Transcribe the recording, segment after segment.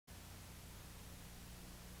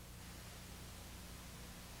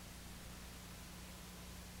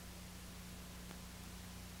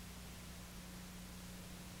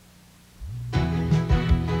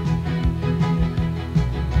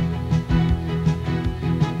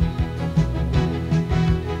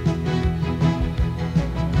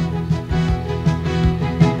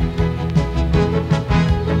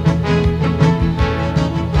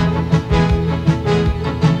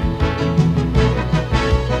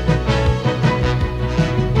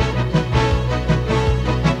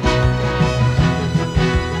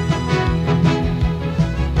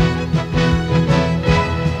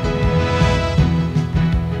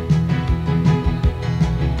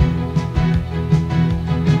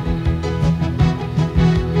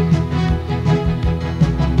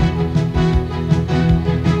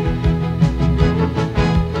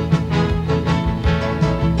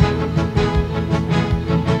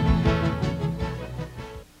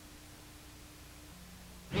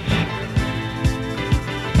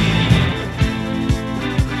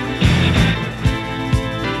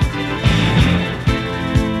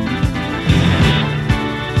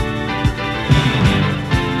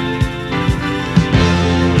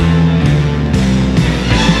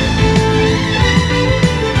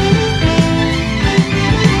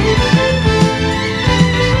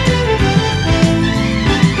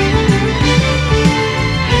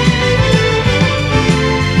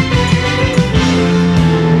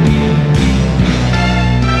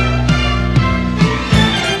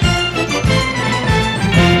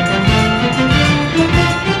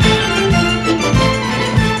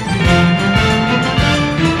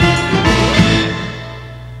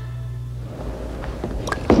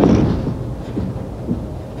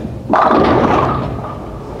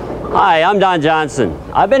Hi, I'm Don Johnson.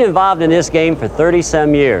 I've been involved in this game for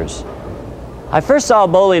 30-some years. I first saw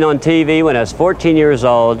bowling on TV when I was 14 years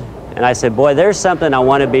old, and I said, boy, there's something I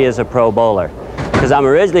want to be as a pro bowler. Because I'm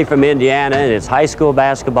originally from Indiana, and it's high school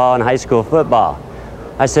basketball and high school football.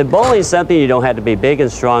 I said, bowling's something you don't have to be big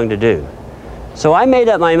and strong to do. So I made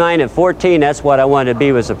up my mind at 14, that's what I wanted to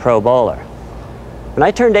be, was a pro bowler. When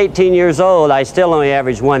I turned 18 years old, I still only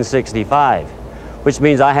averaged 165, which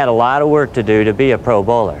means I had a lot of work to do to be a pro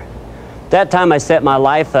bowler. That time I set my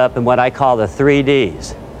life up in what I call the 3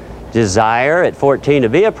 Ds. Desire at 14 to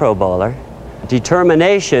be a pro bowler,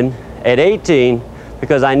 determination at 18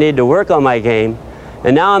 because I need to work on my game,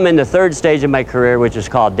 and now I'm in the third stage of my career, which is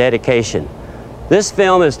called dedication. This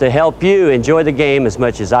film is to help you enjoy the game as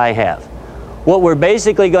much as I have. What we're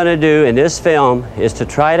basically going to do in this film is to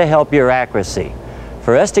try to help your accuracy.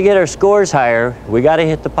 For us to get our scores higher, we got to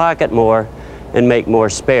hit the pocket more and make more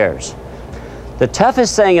spares. The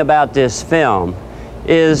toughest thing about this film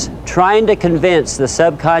is trying to convince the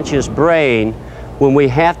subconscious brain when we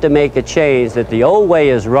have to make a change that the old way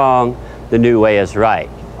is wrong, the new way is right.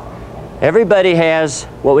 Everybody has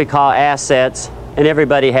what we call assets, and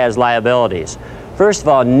everybody has liabilities. First of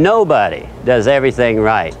all, nobody does everything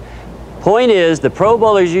right. Point is, the pro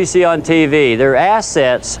bowlers you see on TV, their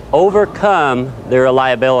assets overcome their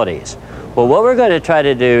liabilities. Well, what we're going to try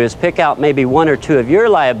to do is pick out maybe 1 or 2 of your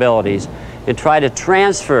liabilities and try to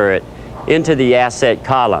transfer it into the asset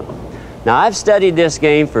column. Now, I've studied this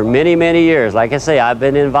game for many, many years. Like I say, I've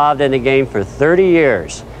been involved in the game for 30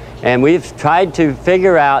 years. And we've tried to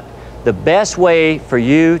figure out the best way for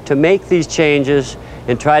you to make these changes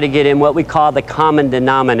and try to get in what we call the common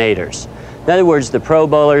denominators. In other words, the pro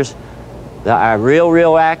bowlers are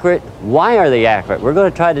real accurate. Why are they accurate? We're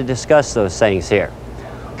going to try to discuss those things here.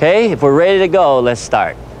 Okay, if we're ready to go, let's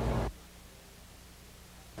start.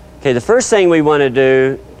 Okay, the first thing we want to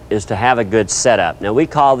do is to have a good setup. Now, we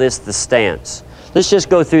call this the stance. Let's just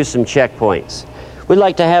go through some checkpoints. We'd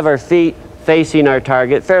like to have our feet facing our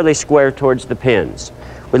target, fairly square towards the pins.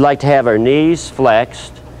 We'd like to have our knees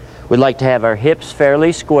flexed. We'd like to have our hips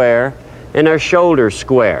fairly square and our shoulders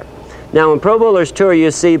square. Now, in Pro Bowlers Tour,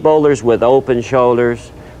 you see bowlers with open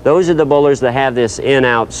shoulders. Those are the bowlers that have this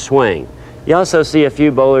in-out swing. You also see a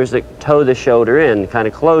few bowlers that toe the shoulder in, kind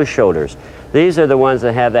of closed shoulders. These are the ones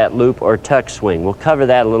that have that loop or tuck swing. We'll cover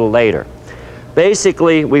that a little later.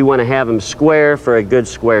 Basically, we want to have them square for a good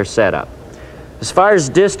square setup. As far as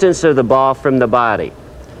distance of the ball from the body,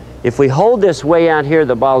 if we hold this way out here,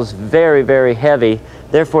 the ball is very heavy,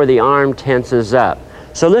 therefore the arm tenses up.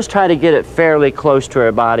 So let's try to get it fairly close to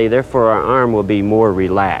our body, therefore our arm will be more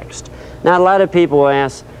relaxed. Now, a lot of people will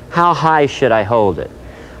ask, how high should I hold it?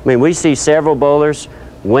 I mean, we see several bowlers.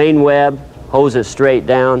 Wayne Webb holds it straight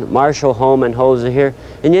down, Marshall Holman holds it here,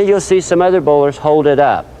 and then you'll see some other bowlers hold it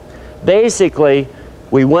up. Basically,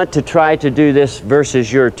 we want to try to do this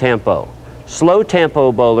versus your tempo. Slow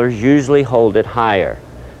tempo bowlers usually hold it higher.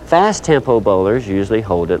 Fast tempo bowlers usually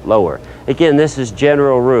hold it lower. Again, this is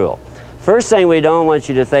general rule. First thing we don't want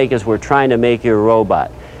you to think is we're trying to make you a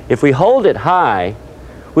robot. If we hold it high,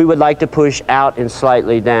 we would like to push out and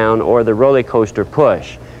slightly down, or the roller coaster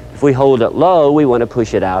push. If we hold it low, we want to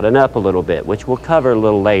push it out and up a little bit, which we'll cover a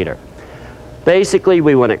little later. Basically,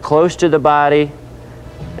 we want it close to the body,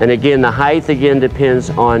 and again, the height again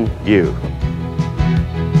depends on you.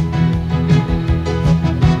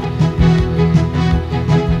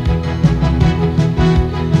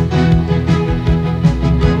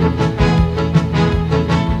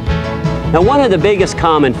 Now, one of the biggest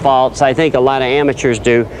common faults I think a lot of amateurs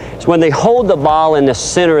do is when they hold the ball in the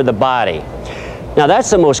center of the body. Now, that's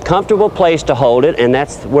the most comfortable place to hold it, and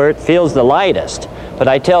that's where it feels the lightest. But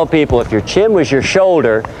I tell people, if your chin was your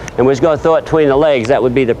shoulder and was going to throw it between the legs, that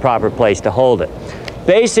would be the proper place to hold it.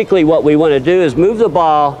 Basically, what we want to do is move the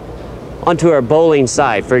ball onto our bowling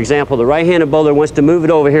side. For example, the right-handed bowler wants to move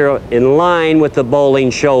it over here in line with the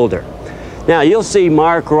bowling shoulder. Now, you'll see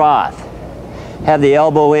Mark Roth have the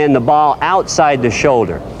elbow in, the ball outside the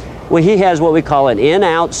shoulder. Well, he has what we call an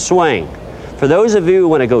in-out swing. For those of you who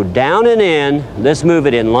want to go down and in, let's move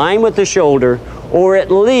it in line with the shoulder, or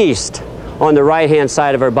at least on the right-hand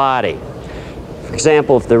side of our body. For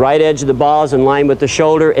example, if the right edge of the ball is in line with the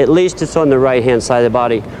shoulder, at least it's on the right-hand side of the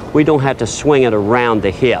body. We don't have to swing it around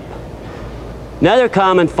the hip. Another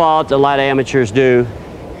common fault a lot of amateurs do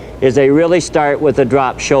is they really start with a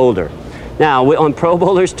drop shoulder. Now, on Pro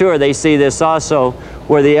Bowlers Tour, they see this also,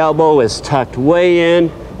 where the elbow is tucked way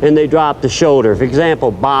in and they drop the shoulder. For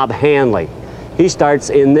example, Bob Hanley. He starts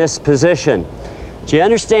in this position. Do you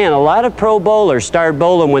understand? A lot of pro bowlers start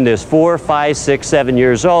bowling when they're 4, 5, 6, 7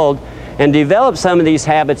 years old and develop some of these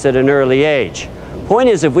habits at an early age. Point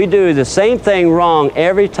is, if we do the same thing wrong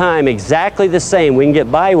every time, exactly the same, we can get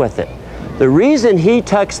by with it. The reason he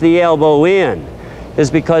tucks the elbow in is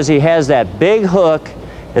because he has that big hook,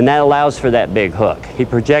 and that allows for that big hook. He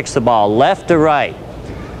projects the ball left to right.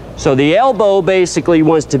 So the elbow basically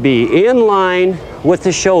wants to be in line with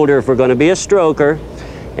the shoulder if we're going to be a stroker,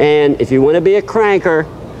 and if you want to be a cranker,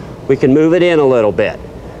 we can move it in a little bit.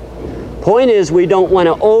 Point is, we don't want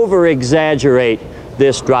to over-exaggerate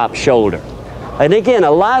this drop shoulder. And again, a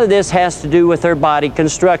lot of this has to do with our body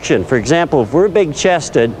construction. For example, if we're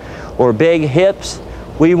big-chested or big hips,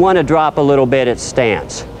 we want to drop a little bit at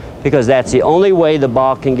stance, because that's the only way the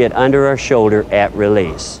ball can get under our shoulder at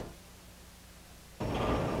release.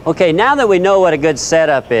 Okay, now that we know what a good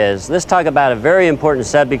setup is, let's talk about a very important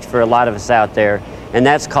subject for a lot of us out there, and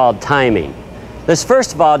that's called timing. Let's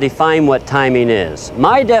first of all define what timing is.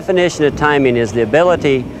 My definition of timing is the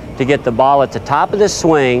ability to get the ball at the top of the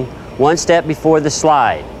swing one step before the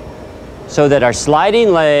slide, so that our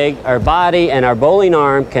sliding leg, our body, and our bowling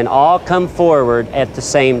arm can all come forward at the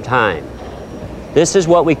same time. This is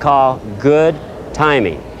what we call good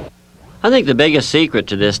timing. I think the biggest secret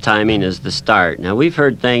to this timing is the start. Now, we've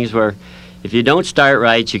heard things where if you don't start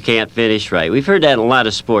right, you can't finish right. We've heard that in a lot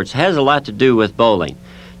of sports. It has a lot to do with bowling.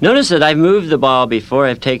 Notice that I've moved the ball before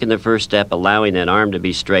I've taken the first step, allowing that arm to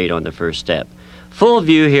be straight on the first step. Full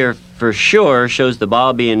view here for sure shows the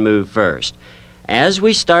ball being moved first. As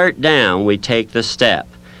we start down, we take the step.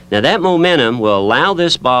 Now, that momentum will allow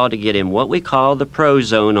this ball to get in what we call the pro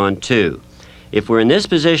zone on 2. If we're in this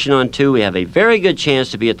position on 2, we have a very good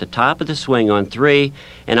chance to be at the top of the swing on 3,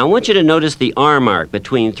 and I want you to notice the arm arc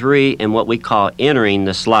between 3 and what we call entering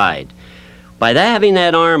the slide. By having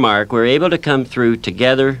that arm arc, we're able to come through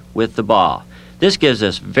together with the ball. This gives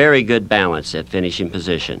us very good balance at finishing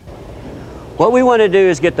position. What we want to do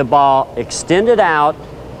is get the ball extended out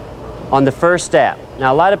on the first step.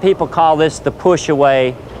 Now, a lot of people call this the push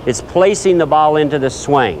away. It's placing the ball into the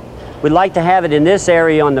swing. We'd like to have it in this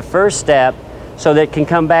area on the first step, so that it can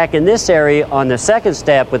come back in this area on the second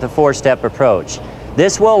step with a 4-step approach.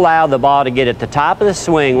 This will allow the ball to get at the top of the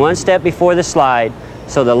swing one step before the slide,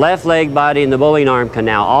 so the left leg, body, and the bowling arm can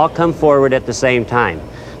now all come forward at the same time.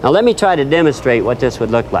 Now, let me try to demonstrate what this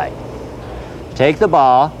would look like. Take the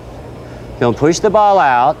ball, you're going to push the ball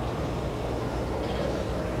out.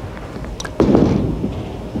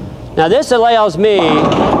 Now, this allows me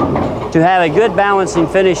to have a good balancing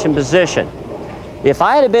finishing position. If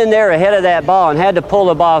I had been there ahead of that ball and had to pull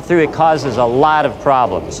the ball through, it causes a lot of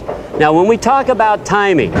problems. Now, when we talk about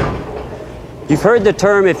timing, you've heard the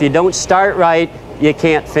term, if you don't start right, you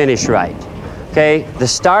can't finish right. Okay? The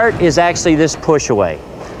start is actually this push away.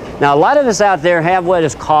 Now, a lot of us out there have what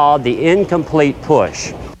is called the incomplete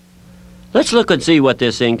push. Let's look and see what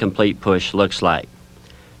this incomplete push looks like.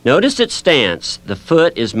 Notice its stance. The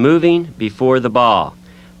foot is moving before the ball.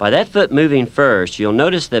 By that foot moving first, you'll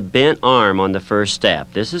notice the bent arm on the first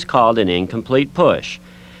step. This is called an incomplete push.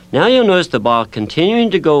 Now you'll notice the ball continuing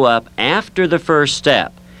to go up after the first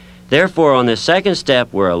step. Therefore, on the second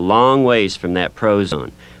step, we're a long ways from that pro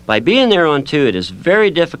zone. By being there on 2, it is very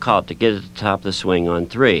difficult to get at the top of the swing on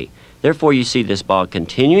 3. Therefore, you see this ball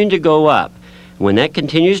continuing to go up. When that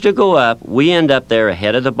continues to go up, we end up there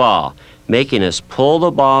ahead of the ball, making us pull the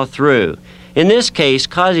ball through. In this case,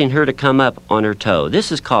 causing her to come up on her toe.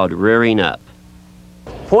 This is called rearing up.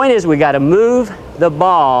 Point is, we got to move the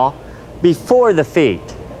ball before the feet.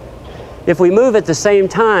 If we move at the same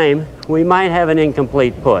time, we might have an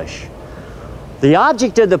incomplete push. The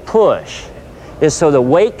object of the push is so the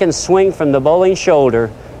weight can swing from the bowling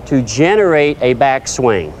shoulder to generate a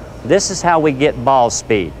backswing. This is how we get ball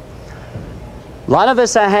speed. A lot of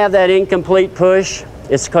us that have that incomplete push,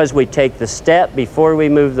 it's because we take the step before we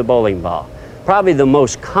move the bowling ball. Probably the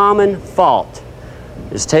most common fault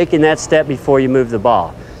is taking that step before you move the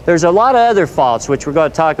ball. There's a lot of other faults which we're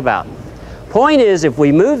going to talk about. Point is, if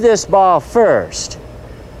we move this ball first,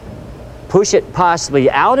 push it possibly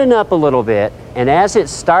out and up a little bit, and as it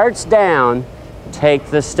starts down, take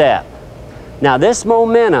the step. Now, this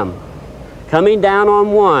momentum coming down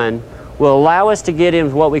on 1 will allow us to get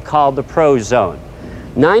into what we call the pro zone.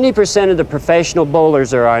 90% of the professional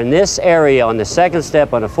bowlers are in this area on the second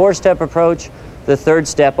step on a 4-step approach, the third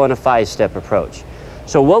step on a 5-step approach.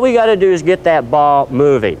 So what we got to do is get that ball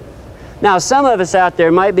moving. Now, some of us out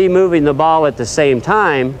there might be moving the ball at the same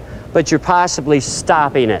time, but you're possibly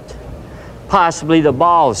stopping it. Possibly the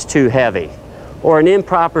ball is too heavy, or an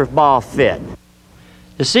improper ball fit.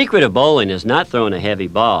 The secret of bowling is not throwing a heavy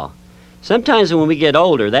ball. Sometimes when we get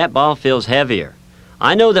older, that ball feels heavier.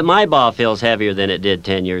 I know that my ball feels heavier than it did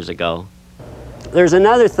 10 years ago. There's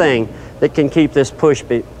another thing that can keep this push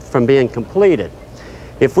from being completed.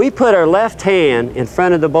 If we put our left hand in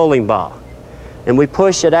front of the bowling ball and we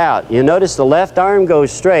push it out, you notice the left arm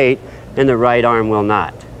goes straight and the right arm will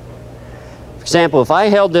not. For example, if I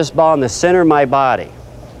held this ball in the center of my body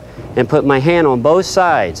and put my hand on both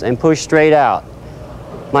sides and push straight out,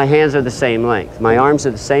 my hands are the same length. My arms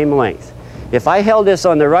are the same length. If I held this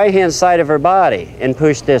on the right-hand side of her body and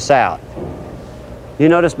pushed this out, you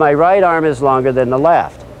notice my right arm is longer than the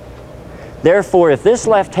left. Therefore, if this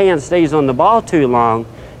left hand stays on the ball too long,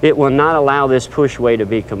 it will not allow this push way to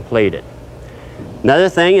be completed. Another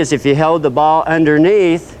thing is if you held the ball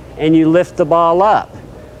underneath and you lift the ball up,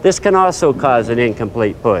 this can also cause an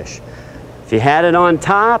incomplete push. If you had it on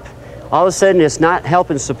top, all of a sudden it's not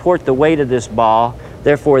helping support the weight of this ball,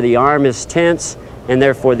 therefore the arm is tense, and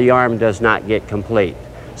therefore the arm does not get complete.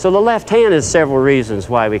 So the left hand has several reasons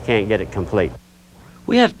why we can't get it complete.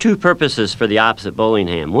 We have two purposes for the opposite bowling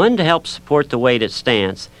hand. One to help support the weight at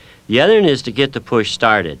stance, the other is to get the push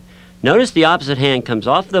started. Notice the opposite hand comes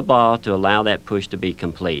off the ball to allow that push to be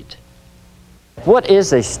complete. What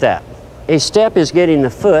is a step? A step is getting the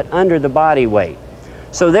foot under the body weight.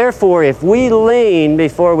 So therefore, if we lean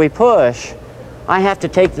before we push, I have to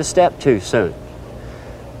take the step too soon.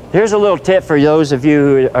 Here's a little tip for those of you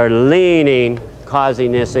who are leaning,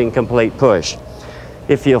 causing this incomplete push.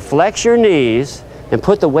 If you'll flex your knees and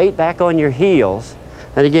put the weight back on your heels,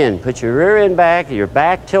 and again, put your rear end back, your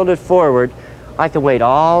back tilted forward, I can wait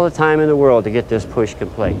all the time in the world to get this push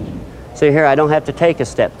complete. See here, I don't have to take a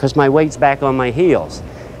step because my weight's back on my heels.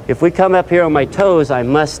 If we come up here on my toes, I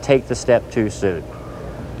must take the step too soon.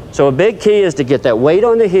 So a big key is to get that weight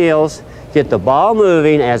on the heels, get the ball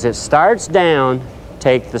moving. As it starts down,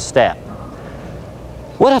 take the step.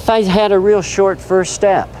 What if I had a real short first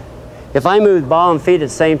step? If I moved ball and feet at the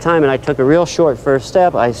same time and I took a real short first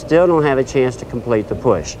step, I still don't have a chance to complete the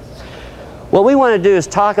push. What we want to do is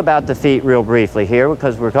talk about the feet real briefly here,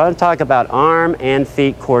 because we're going to talk about arm and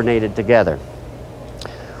feet coordinated together.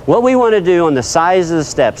 What we want to do on the size of the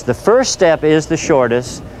steps, the first step is the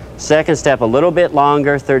shortest, second step a little bit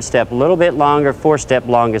longer, third step a little bit longer, fourth step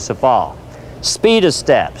longest of all. Speed of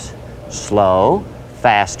steps, slow,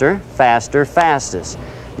 faster, faster, fastest.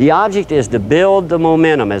 The object is to build the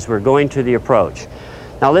momentum as we're going to the approach.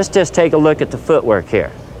 Now let's just take a look at the footwork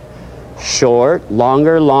here. Short,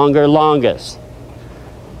 longer, longer, longest.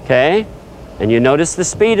 Okay? And you notice the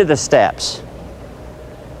speed of the steps.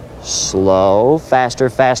 Slow, faster,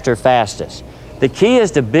 faster, fastest. The key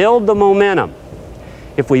is to build the momentum.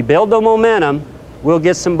 If we build the momentum, we'll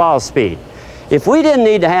get some ball speed. If we didn't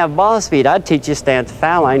need to have ball speed, I'd teach you stand at the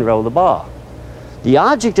foul line, roll the ball. The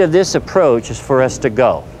object of this approach is for us to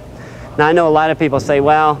go. Now I know a lot of people say,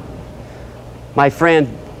 well, my friend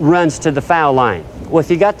runs to the foul line. Well,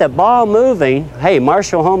 if you got that ball moving, hey,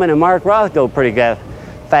 Marshall Holman and Mark Roth go pretty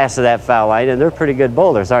fast to that foul line, and they're pretty good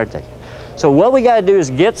bowlers, aren't they? So what we got to do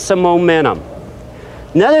is get some momentum.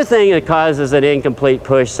 Another thing that causes an incomplete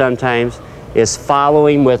push sometimes is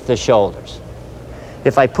following with the shoulders.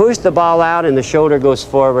 If I push the ball out and the shoulder goes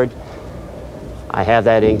forward, I have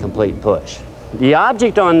that incomplete push. The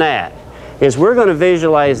object on that is we're going to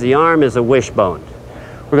visualize the arm as a wishbone.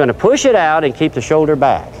 We're going to push it out and keep the shoulder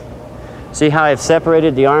back. See how I've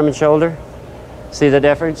separated the arm and shoulder? See the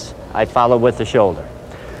difference? I follow with the shoulder.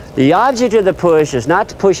 The object of the push is not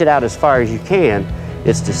to push it out as far as you can,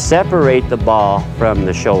 it's to separate the ball from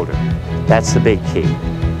the shoulder. That's the big key.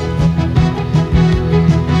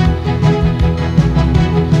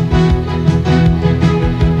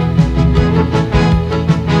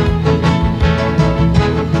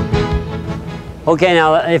 Okay,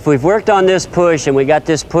 now if we've worked on this push and we got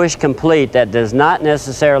this push complete, that does not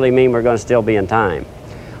necessarily mean we're going to still be in time.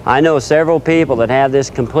 I know several people that have this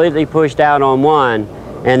completely pushed out on one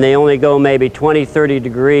and they only go maybe 20, 30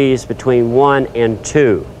 degrees between 1 and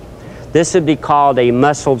 2. This would be called a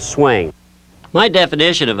muscled swing. My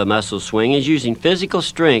definition of a muscled swing is using physical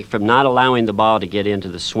strength from not allowing the ball to get into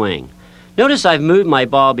the swing. Notice I've moved my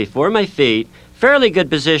ball before my feet, fairly good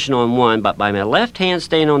position on one, but by my left hand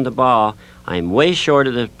staying on the ball, I'm way short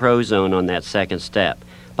of the pro zone on that second step.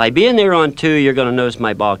 By being there on 2, you're going to notice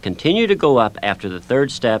my ball continue to go up after the third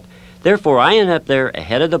step. Therefore, I end up there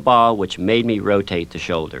ahead of the ball, which made me rotate the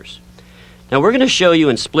shoulders. Now we're going to show you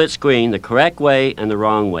in split screen the correct way and the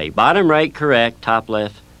wrong way. Bottom right correct, top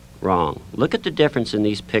left wrong. Look at the difference in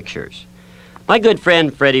these pictures. My good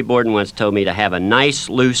friend Freddie Borden once told me to have a nice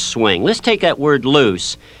loose swing. Let's take that word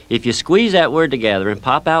loose. If you squeeze that word together and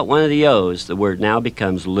pop out one of the O's, the word now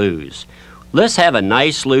becomes lose. Let's have a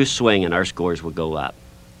nice loose swing and our scores will go up.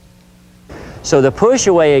 So the push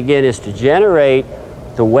away again is to generate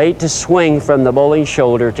the weight to swing from the bowling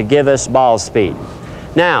shoulder to give us ball speed.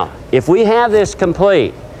 Now, If we have this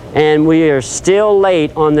complete and we are still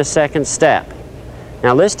late on the second step,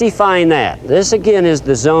 now let's define that. This again is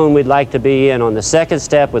the zone we'd like to be in on the second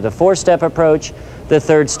step with a 4-step approach, the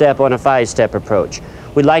third step on a 5-step approach.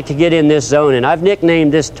 We'd like to get in this zone, and I've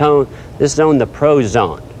nicknamed this zone the pro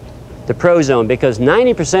zone. The pro zone, because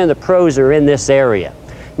 90% of the pros are in this area.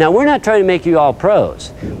 Now we're not trying to make you all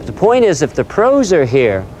pros, but the point is if the pros are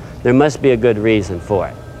here, there must be a good reason for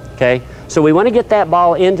it. Okay? So we want to get that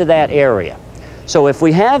ball into that area. So if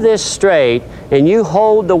we have this straight and you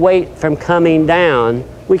hold the weight from coming down,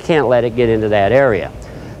 we can't let it get into that area.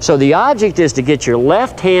 So the object is to get your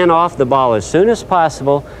left hand off the ball as soon as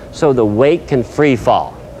possible so the weight can free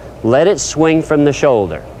fall. Let it swing from the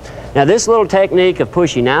shoulder. Now this little technique of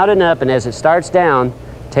pushing out and up, and as it starts down,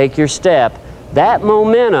 take your step, that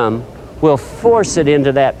momentum will force it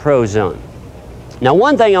into that pro zone. Now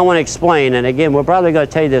one thing I want to explain, and again we're probably going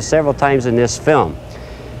to tell you this several times in this film,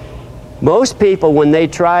 most people when they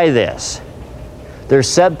try this, their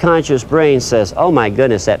subconscious brain says, oh my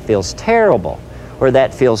goodness, that feels terrible, or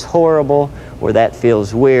that feels horrible, or that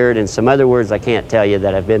feels weird, and some other words I can't tell you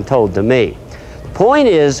that have been told to me. The point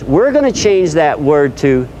is, we're going to change that word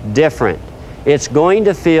to different. It's going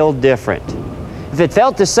to feel different. If it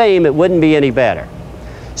felt the same, it wouldn't be any better.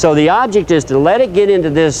 So the object is to let it get into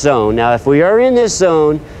this zone. Now if we are in this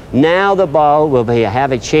zone, now the ball will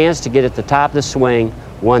have a chance to get at the top of the swing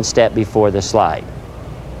 1 step before the slide.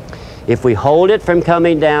 If we hold it from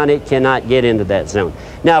coming down, it cannot get into that zone.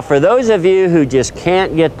 Now for those of you who just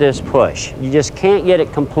can't get this push, you just can't get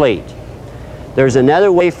it complete, there's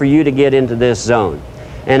another way for you to get into this zone.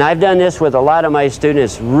 And I've done this with a lot of my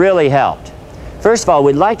students. It's really helped. First of all,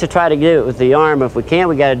 we'd like to try to do it with the arm. If we can't,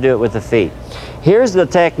 we got to do it with the feet. Here's the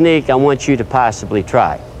technique I want you to possibly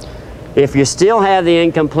try. If you still have the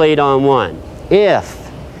incomplete on one, if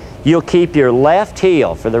you'll keep your left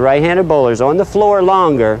heel, for the right-handed bowlers, on the floor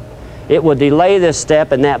longer, it will delay this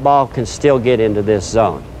step and that ball can still get into this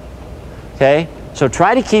zone. Okay? So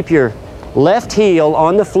try to keep your left heel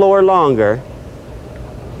on the floor longer,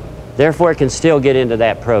 therefore it can still get into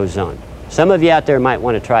that pro zone. Some of you out there might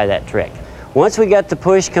want to try that trick. Once we got the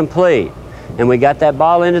push complete and we got that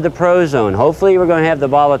ball into the pro zone, hopefully we're going to have the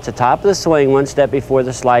ball at the top of the swing 1 step before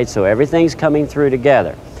the slide so everything's coming through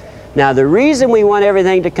together. Now the reason we want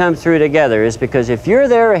everything to come through together is because if you're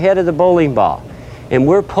there ahead of the bowling ball and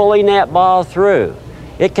we're pulling that ball through,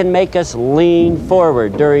 it can make us lean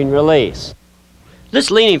forward during release.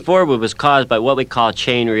 This leaning forward was caused by what we call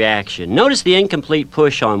chain reaction. Notice the incomplete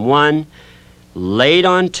push on 1, late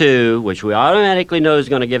on 2, which we automatically know is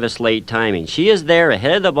going to give us late timing. She is there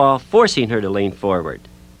ahead of the ball, forcing her to lean forward.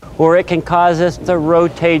 Or it can cause us to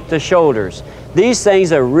rotate the shoulders. These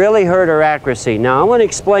things that really hurt our accuracy. Now I want to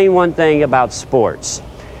explain one thing about sports.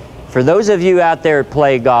 For those of you out there that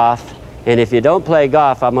play golf, and if you don't play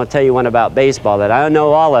golf, I'm going to tell you one about baseball that I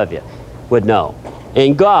know all of you would know.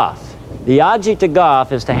 In golf, the object of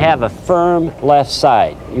golf is to have a firm left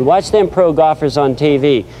side. You watch them pro golfers on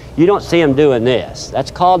TV, you don't see them doing this.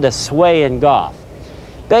 That's called a sway in golf.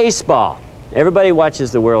 Baseball, everybody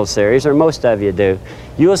watches the World Series, or most of you do.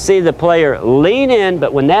 You'll see the player lean in,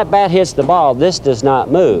 but when that bat hits the ball, this does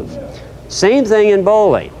not move. Same thing in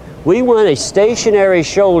bowling. We want a stationary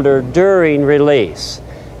shoulder during release.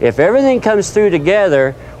 If everything comes through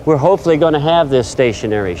together, we're hopefully going to have this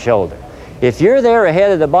stationary shoulder. If you're there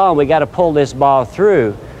ahead of the ball and we got to pull this ball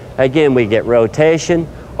through, again, we get rotation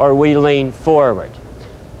or we lean forward.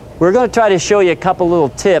 We're going to try to show you a couple little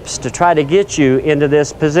tips to try to get you into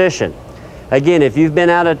this position. Again, if you've been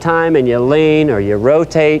out of time and you lean or you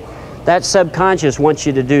rotate, that subconscious wants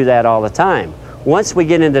you to do that all the time. Once we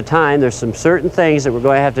get into time, there's some certain things that we're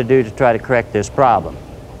going to have to do to try to correct this problem.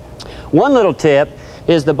 One little tip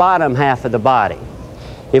is the bottom half of the body.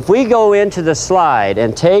 If we go into the slide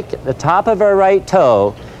and take the top of our right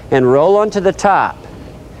toe and roll onto the top,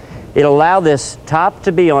 it'll allow this top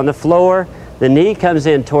to be on the floor. The knee comes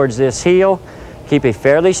in towards this heel. Keep a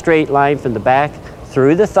fairly straight line from the back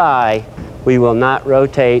through the thigh. We will not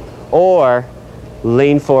rotate or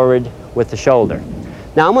lean forward with the shoulder.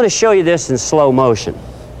 Now I'm going to show you this in slow motion.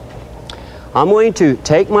 I'm going to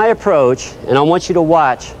take my approach and I want you to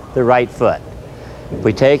watch the right foot.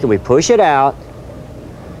 We take and we push it out,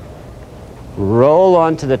 roll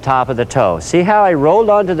onto the top of the toe. See how I rolled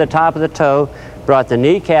onto the top of the toe, brought the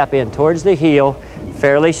kneecap in towards the heel,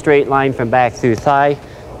 fairly straight line from back through thigh.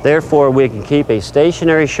 Therefore, we can keep a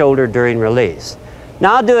stationary shoulder during release.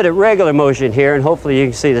 Now I'll do it at regular motion here and hopefully you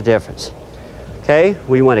can see the difference. Okay,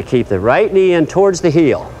 we want to keep the right knee in towards the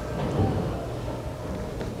heel.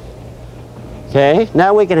 Okay,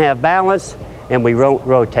 now we can have balance and we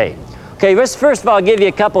rotate. Okay, let's first of all give you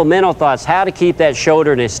a couple mental thoughts how to keep that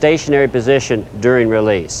shoulder in a stationary position during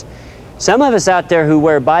release. Some of us out there who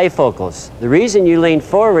wear bifocals, the reason you lean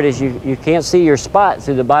forward is you can't see your spot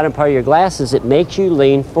through the bottom part of your glasses. It makes you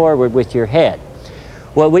lean forward with your head.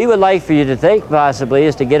 What we would like for you to think possibly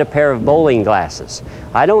is to get a pair of bowling glasses.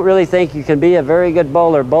 I don't really think you can be a very good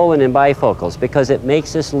bowler bowling in bifocals because it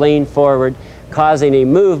makes us lean forward, causing a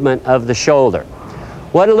movement of the shoulder.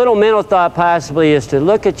 What a little mental thought possibly is to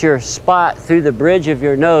look at your spot through the bridge of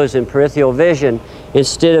your nose in peripheral vision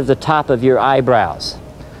instead of the top of your eyebrows.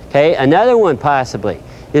 Okay, another one possibly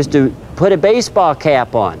is to put a baseball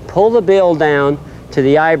cap on. Pull the bill down to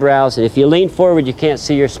the eyebrows, and if you lean forward you can't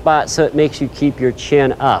see your spot, so it makes you keep your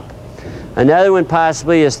chin up. Another one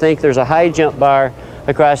possibly is think there's a high jump bar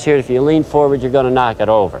across here. If you lean forward you're going to knock it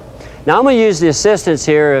over. Now I'm going to use the assistance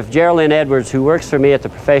here of Geraldine Edwards, who works for me at the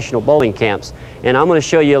professional bowling camps, and I'm going to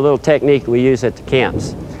show you a little technique we use at the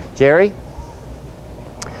camps. Jerry?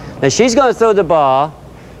 Now she's going to throw the ball,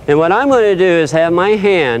 and what I'm going to do is have my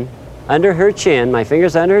hand under her chin, my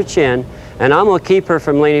fingers under her chin, and I'm going to keep her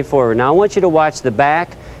from leaning forward. Now I want you to watch the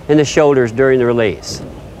back and the shoulders during the release.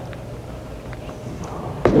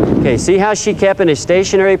 Okay, see how she kept in a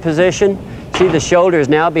stationary position? See, the shoulder is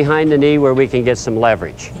now behind the knee where we can get some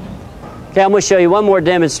leverage. Okay, I'm going to show you one more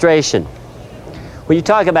demonstration. When you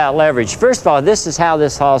talk about leverage, first of all, this is how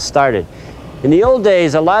this all started. In the old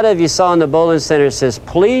days, a lot of you saw in the bowling center it says,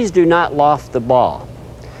 please do not loft the ball.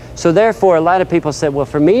 So therefore, a lot of people said, well,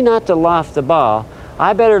 for me not to loft the ball,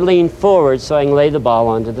 I better lean forward so I can lay the ball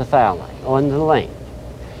onto the foul line, onto the lane.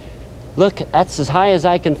 Look, that's as high as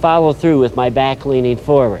I can follow through with my back leaning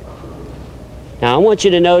forward. Now I want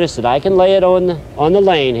you to notice that I can lay it on the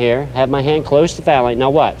lane here, have my hand close to the foul line. Now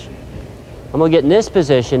watch. I'm going to get in this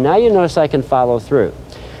position. Now you notice I can follow through.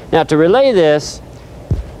 Now to relay this,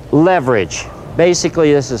 leverage.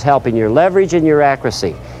 Basically this is helping your leverage and your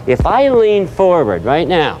accuracy. If I lean forward right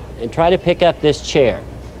now and try to pick up this chair,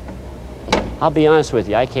 I'll be honest with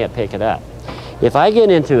you, I can't pick it up. If I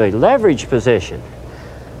get into a leverage position,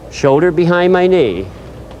 shoulder behind my knee,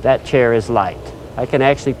 that chair is light. I can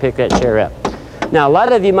actually pick that chair up. Now a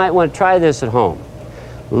lot of you might want to try this at home.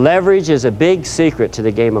 Leverage is a big secret to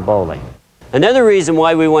the game of bowling. Another reason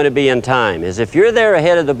why we want to be in time is if you're there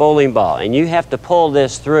ahead of the bowling ball and you have to pull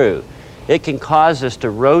this through, it can cause us to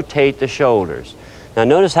rotate the shoulders. Now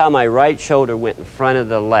notice how my right shoulder went in front of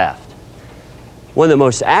the left. One of the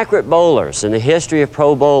most accurate bowlers in the history of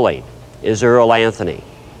pro bowling is Earl Anthony.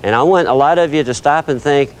 And I want a lot of you to stop and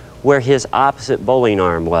think where his opposite bowling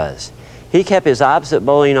arm was. He kept his opposite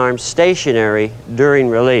bowling arm stationary during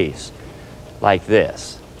release, like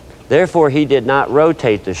this. Therefore, he did not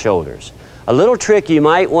rotate the shoulders. A little trick you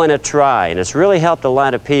might want to try, and it's really helped a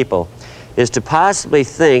lot of people, is to possibly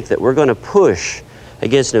think that we're going to push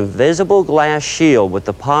against an invisible glass shield with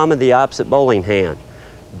the palm of the opposite bowling hand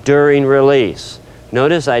during release.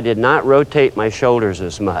 Notice I did not rotate my shoulders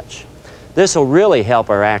as much. This will really help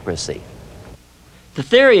our accuracy. The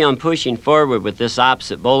theory on pushing forward with this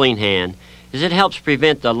opposite bowling hand is it helps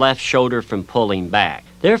prevent the left shoulder from pulling back.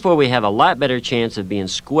 Therefore, we have a lot better chance of being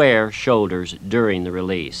square shoulders during the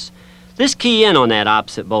release. Let's key in on that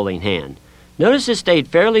opposite bowling hand. Notice it stayed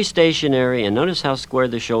fairly stationary, and notice how square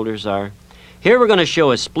the shoulders are. Here we're going to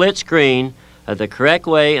show a split screen of the correct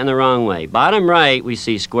way and the wrong way. Bottom right, we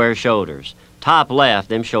see square shoulders. Top left,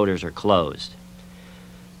 them shoulders are closed.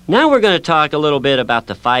 Now we're going to talk a little bit about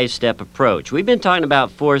the 5-step approach. We've been talking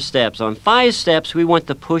about 4 steps. On 5 steps, we want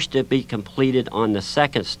the push to be completed on the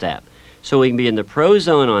 2nd step. So we can be in the pro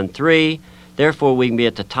zone on 3, therefore we can be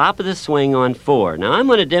at the top of the swing on 4. Now I'm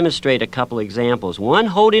going to demonstrate a couple examples. One,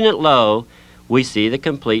 holding it low, we see the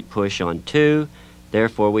complete push on 2,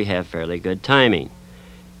 therefore we have fairly good timing.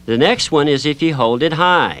 The next one is if you hold it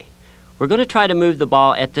high. We're going to try to move the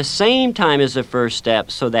ball at the same time as the first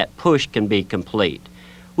step so that push can be complete.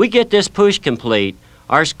 We get this push complete,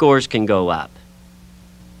 our scores can go up.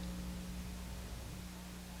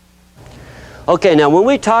 Okay, now when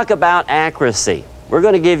we talk about accuracy, we're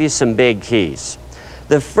going to give you some big keys.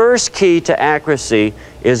 The first key to accuracy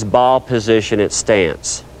is ball position at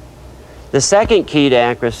stance. The second key to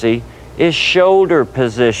accuracy is shoulder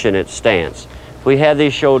position at stance. We have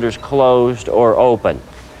these shoulders closed or open.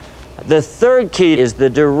 The third key is the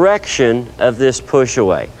direction of this push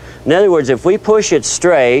away. In other words, if we push it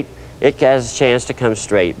straight, it has a chance to come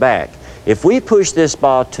straight back. If we push this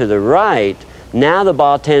ball to the right, now the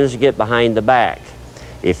ball tends to get behind the back.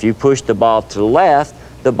 If you push the ball to the left,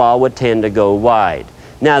 the ball would tend to go wide.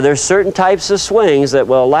 Now there's certain types of swings that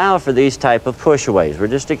will allow for these type of pushaways. We're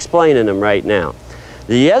just explaining them right now.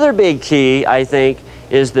 The other big key, I think,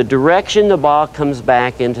 is the direction the ball comes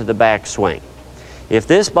back into the backswing. If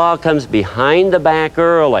this ball comes behind the back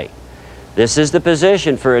early, this is the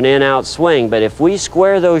position for an in-out swing, but if we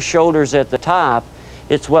square those shoulders at the top,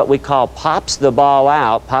 it's what we call pops the ball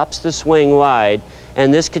out, pops the swing wide,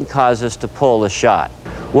 and this can cause us to pull the shot.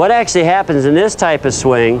 What actually happens in this type of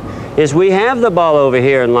swing is we have the ball over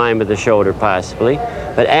here in line with the shoulder possibly,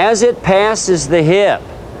 but as it passes the hip,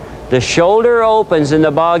 the shoulder opens and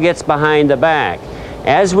the ball gets behind the back.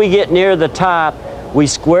 As we get near the top, we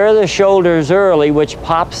square the shoulders early, which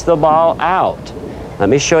pops the ball out. Let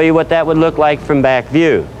me show you what that would look like from back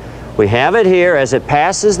view. We have it here. As it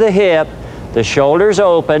passes the hip, the shoulders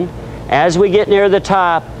open. As we get near the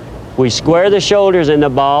top, we square the shoulders and the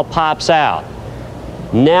ball pops out.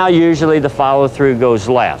 Now usually the follow-through goes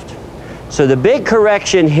left. So the big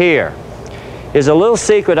correction here is a little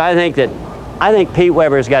secret I think Pete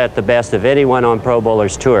Weber's got it the best of anyone on Pro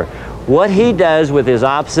Bowlers Tour. What he does with his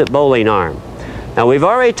opposite bowling arm. Now we've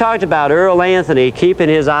already talked about Earl Anthony keeping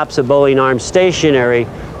his opposite bowling arm stationary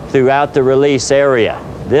throughout the release area.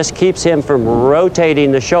 This keeps him from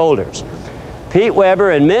rotating the shoulders. Pete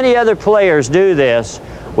Weber and many other players do this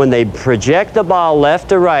when they project the ball left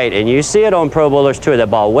to right, and you see it on Pro Bowlers Tour, the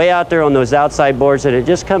ball way out there on those outside boards and it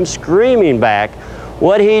just comes screaming back.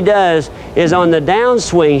 What he does is on the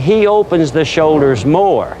downswing, he opens the shoulders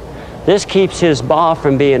more. This keeps his ball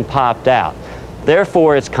from being popped out.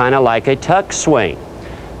 Therefore, it's kind of like a tuck swing.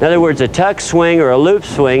 In other words, a tuck swing or a loop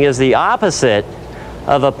swing is the opposite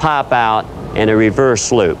of a pop out and a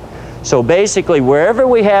reverse loop. So basically, wherever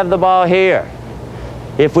we have the ball here,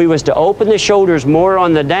 if we was to open the shoulders more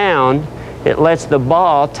on the down, it lets the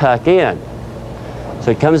ball tuck in. So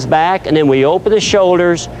it comes back and then we open the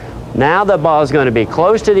shoulders. Now the ball is going to be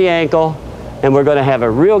close to the ankle and we're going to have a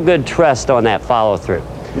real good trust on that follow through.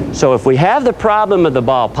 So if we have the problem of the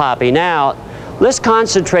ball popping out, let's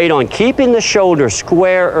concentrate on keeping the shoulder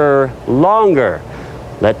squarer longer.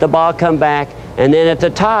 Let the ball come back, and then at the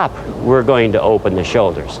top, we're going to open the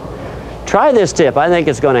shoulders. Try this tip. I think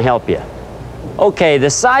it's going to help you. Okay, the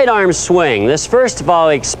sidearm swing. Let's first of all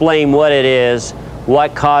explain what it is,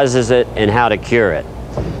 what causes it, and how to cure it.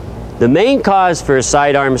 The main cause for a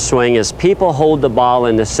sidearm swing is people hold the ball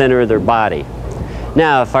in the center of their body.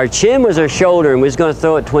 Now, if our chin was our shoulder and we was going to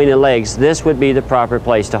throw it between the legs, this would be the proper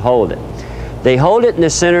place to hold it. They hold it in the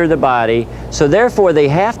center of the body, so therefore they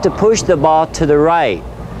have to push the ball to the right.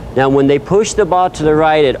 Now when they push the ball to the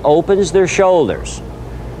right, it opens their shoulders.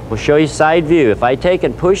 We'll show you side view. If I take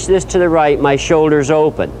and push this to the right, my shoulders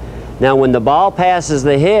open. Now when the ball passes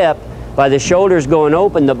the hip, by the shoulders going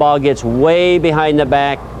open, the ball gets way behind the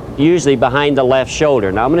back, usually behind the left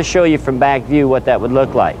shoulder. Now I'm going to show you from back view what that would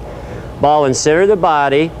look like. Ball in center of the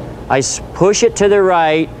body, I push it to the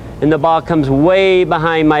right, and the ball comes way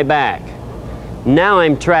behind my back. Now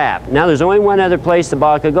I'm trapped. Now there's only one other place the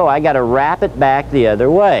ball could go. I got to wrap it back the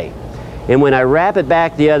other way. And when I wrap it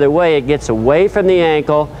back the other way, it gets away from the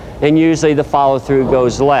ankle, and usually the follow-through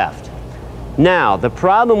goes left. Now, the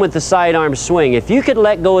problem with the sidearm swing, if you could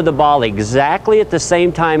let go of the ball exactly at the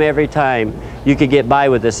same time every time, you could get by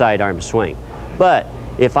with the sidearm swing. But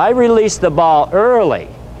if I release the ball early,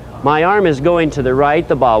 my arm is going to the right,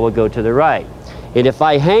 the ball will go to the right. And if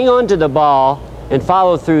I hang on to the ball and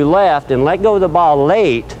follow through left and let go of the ball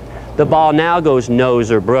late, the ball now goes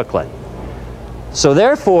nose or Brooklyn. So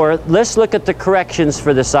therefore, let's look at the corrections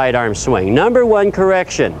for the sidearm swing. Number one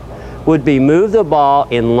correction would be move the ball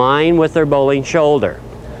in line with their bowling shoulder.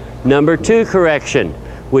 Number two correction,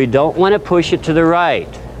 we don't want to push it to the right.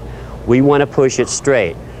 We want to push it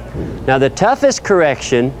straight. Now the toughest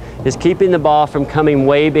correction is keeping the ball from coming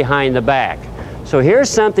way behind the back. So here's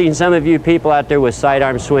something some of you people out there with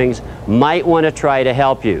sidearm swings might want to try to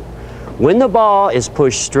help you. When the ball is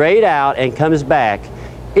pushed straight out and comes back,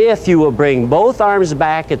 if you will bring both arms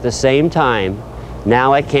back at the same time,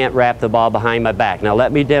 now I can't wrap the ball behind my back. Now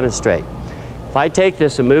let me demonstrate. If I take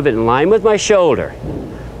this and move it in line with my shoulder,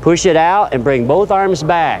 push it out and bring both arms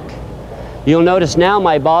back, you'll notice now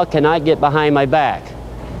my ball cannot get behind my back.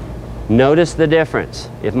 Notice the difference.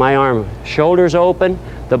 If my arm shoulders open,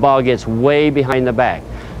 the ball gets way behind the back.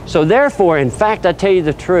 So therefore, in fact, I tell you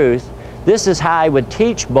the truth, this is how I would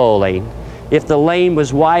teach bowling if the lane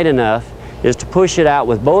was wide enough, is to push it out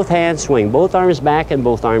with both hands, swing both arms back and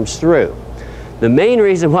both arms through. The main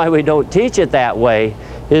reason why we don't teach it that way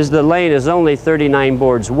is the lane is only 39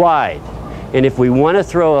 boards wide. And if we want to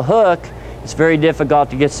throw a hook, it's very difficult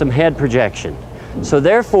to get some head projection. So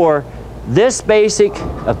therefore, this basic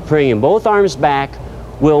of bringing both arms back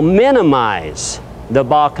will minimize the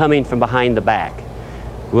ball coming from behind the back.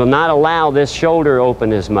 Will not allow this shoulder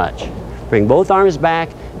open as much. Bring both arms back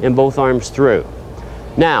and both arms through.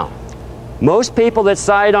 Now, most people that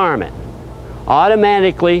sidearm it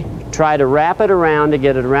automatically try to wrap it around to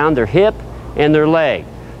get it around their hip and their leg.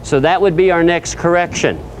 So that would be our next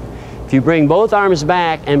correction. If you bring both arms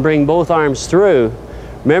back and bring both arms through,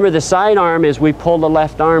 remember the sidearm is we pull the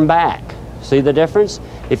left arm back. See the difference?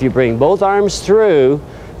 If you bring both arms through,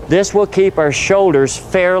 this will keep our shoulders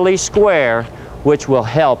fairly square, which will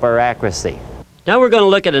help our accuracy. Now we're going to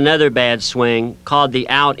look at another bad swing called the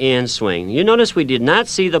out-in swing. You notice we did not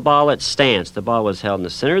see the ball at stance. The ball was held in the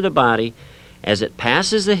center of the body. As it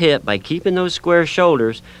passes the hip, by keeping those square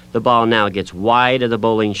shoulders, the ball now gets wide of the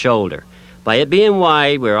bowling shoulder. By it being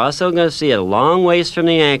wide, we're also going to see it a long ways from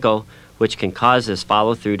the ankle, which can cause this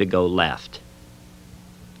follow-through to go left.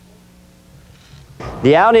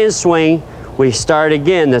 The out-in swing, we start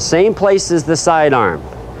again the same place as the sidearm,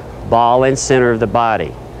 ball in center of the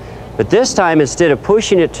body. But this time, instead of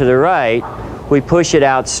pushing it to the right, we push it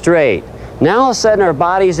out straight. Now all of a sudden our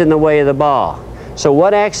body's in the way of the ball. So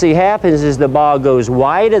what actually happens is the ball goes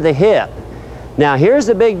wide of the hip. Now here's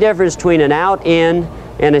the big difference between an out-in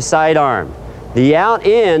and a sidearm. The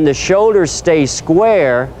out-in, the shoulders stay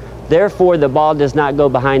square, therefore the ball does not go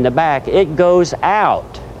behind the back, it goes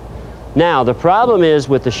out. Now the problem is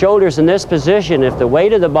with the shoulders in this position, if the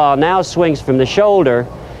weight of the ball now swings from the shoulder,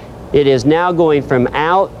 it is now going from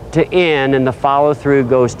out to in and the follow-through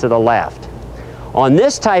goes to the left. On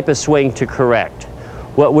this type of swing to correct,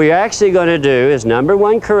 what we're actually going to do is number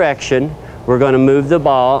one correction, we're going to move the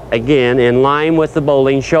ball again in line with the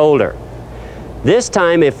bowling shoulder. This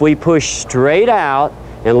time if we push straight out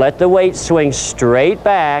and let the weight swing straight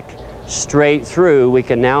back, straight through, we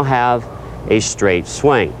can now have a straight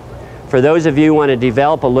swing. For those of you who want to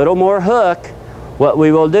develop a little more hook, what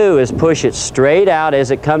we will do is push it straight out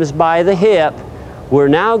as it comes by the hip. We're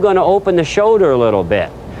now going to open the shoulder a little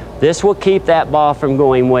bit. This will keep that ball from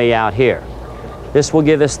going way out here. This will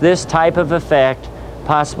give us this type of effect,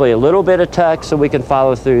 possibly a little bit of tuck so we can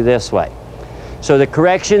follow through this way. So the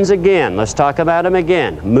corrections again, let's talk about them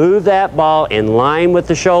again. Move that ball in line with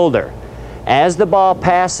the shoulder. As the ball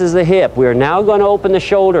passes the hip, we are now going to open the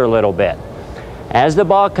shoulder a little bit. As the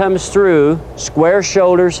ball comes through, square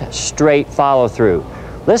shoulders, straight follow through.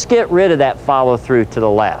 Let's get rid of that follow through to the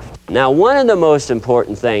left. Now one of the most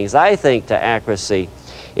important things I think to accuracy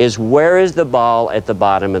is where is the ball at the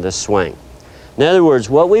bottom of the swing. In other words,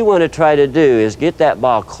 what we want to try to do is get that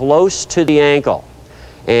ball close to the ankle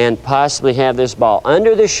and possibly have this ball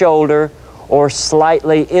under the shoulder or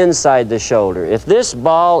slightly inside the shoulder. If this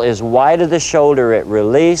ball is wide of the shoulder at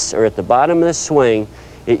release or at the bottom of the swing,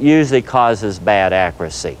 it usually causes bad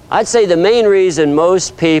accuracy. I'd say the main reason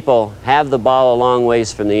most people have the ball a long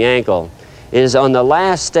ways from the ankle is on the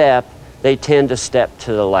last step, they tend to step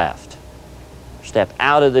to the left, step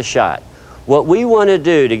out of the shot. What we want to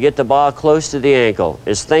do to get the ball close to the ankle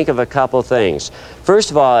is think of a couple things.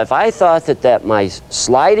 First of all, if I thought that my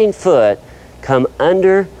sliding foot come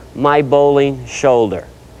under my bowling shoulder,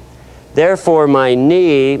 therefore my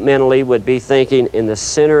knee mentally would be thinking in the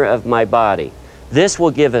center of my body. This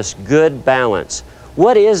will give us good balance.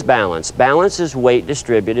 What is balance? Balance is weight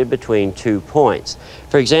distributed between 2 points.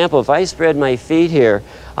 For example, if I spread my feet here,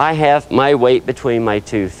 I have my weight between my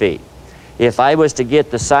 2 feet. If I was to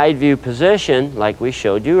get the side view position, like we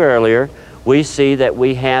showed you earlier, we see that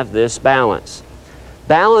we have this balance.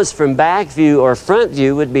 Balance from back view or front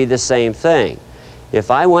view would be the same thing. If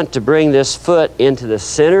I want to bring this foot into the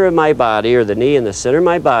center of my body, or the knee in the center of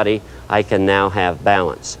my body, I can now have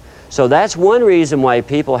balance. So that's one reason why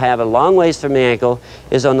people have a long ways from the ankle,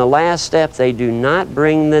 is on the last step they do not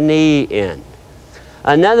bring the knee in.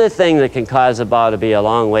 Another thing that can cause a ball to be a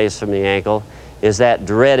long ways from the ankle is that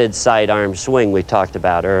dreaded sidearm swing we talked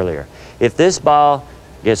about earlier. If this ball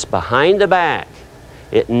gets behind the back,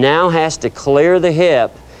 it now has to clear the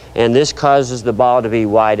hip, and this causes the ball to be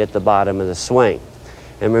wide at the bottom of the swing.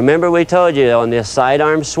 And remember we told you on this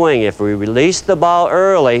sidearm swing, if we release the ball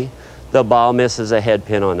early, the ball misses a head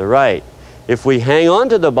pin on the right. If we hang on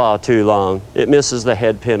to the ball too long, it misses the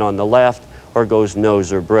head pin on the left or goes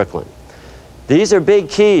nose or Brooklyn. These are big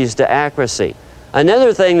keys to accuracy.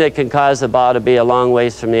 Another thing that can cause the ball to be a long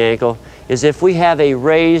ways from the ankle is if we have a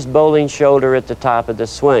raised bowling shoulder at the top of the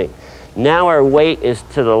swing. Now our weight is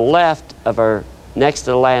to the left of our next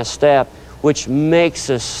to the last step, which makes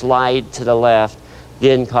us slide to the left,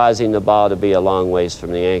 then causing the ball to be a long ways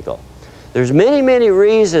from the ankle. There's many, many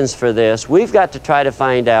reasons for this. We've got to try to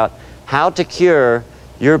find out how to cure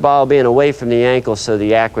your ball being away from the ankle so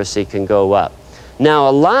the accuracy can go up. Now,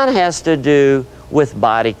 a lot has to do with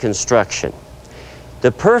body construction.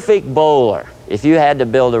 The perfect bowler, if you had to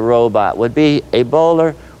build a robot, would be a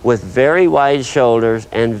bowler with very wide shoulders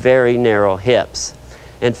and very narrow hips.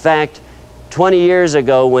 In fact, 20 years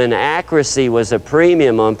ago, when accuracy was a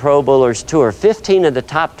premium on Pro Bowlers Tour, 15 of the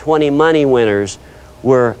top 20 money winners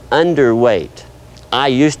were underweight. I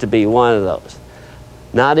used to be one of those.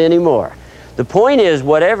 Not anymore. The point is,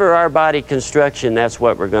 whatever our body construction, that's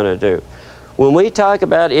what we're going to do. When we talk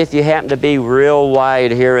about if you happen to be real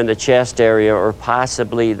wide here in the chest area or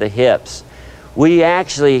possibly the hips, we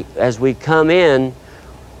actually, as we come in,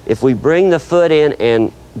 if we bring the foot in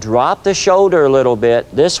and drop the shoulder a little bit,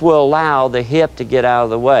 this will allow the hip to get out of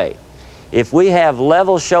the way. If we have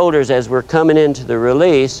level shoulders as we're coming into the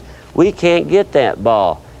release, we can't get that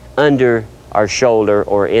ball under our shoulder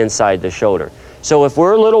or inside the shoulder. So if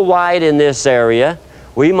we're a little wide in this area,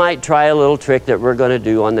 we might try a little trick that we're going to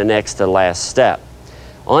do on the next to last step.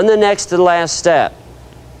 On the next to last step,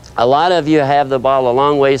 a lot of you have the ball a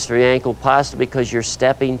long ways through your ankle, possibly because you're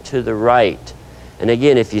stepping to the right. And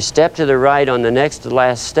again, if you step to the right on the next to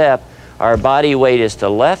last step, our body weight is to the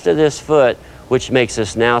left of this foot, which makes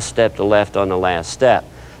us now step to left on the last step.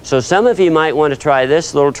 So some of you might want to try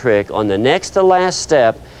this little trick. On the next to last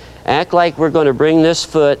step, act like we're going to bring this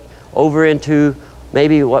foot over into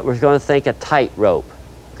maybe what we're going to think a tightrope.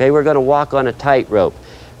 Okay, we're going to walk on a tightrope.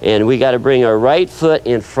 And we got to bring our right foot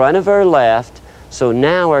in front of our left, so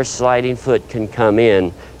now our sliding foot can come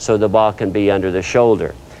in so the ball can be under the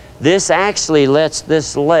shoulder. This actually lets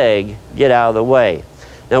this leg get out of the way.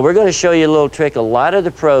 Now we're going to show you a little trick a lot of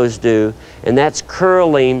the pros do, and that's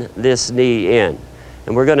curling this knee in.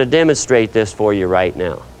 And we're going to demonstrate this for you right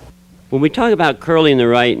now. When we talk about curling the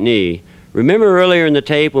right knee, remember earlier in the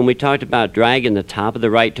tape when we talked about dragging the top of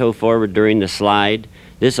the right toe forward during the slide?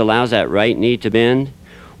 This allows that right knee to bend.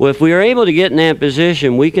 Well, if we are able to get in that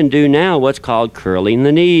position, we can do now what's called curling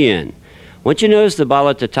the knee in. Once you notice the ball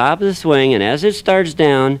at the top of the swing, and as it starts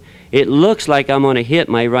down, it looks like I'm going to hit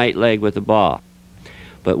my right leg with the ball.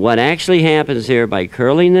 But what actually happens here, by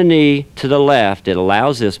curling the knee to the left, it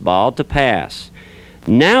allows this ball to pass.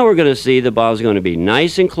 Now we're going to see the ball is going to be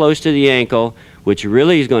nice and close to the ankle, which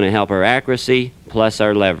really is going to help our accuracy plus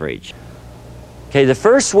our leverage. Okay, the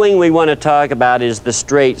first swing we want to talk about is the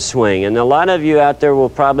straight swing. And a lot of you out there will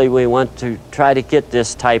probably want to try to get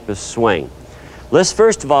this type of swing. Let's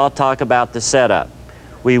first of all talk about the setup.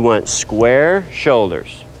 We want square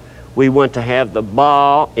shoulders. We want to have the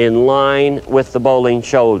ball in line with the bowling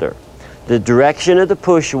shoulder. The direction of the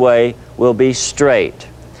push away will be straight.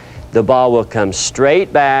 The ball will come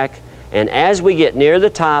straight back, and as we get near the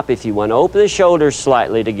top, if you want to open the shoulders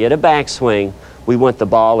slightly to get a backswing, we want the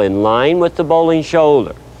ball in line with the bowling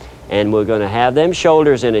shoulder. And we're going to have them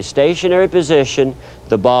shoulders in a stationary position.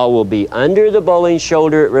 The ball will be under the bowling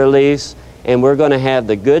shoulder at release, and we're going to have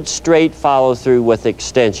the good straight follow through with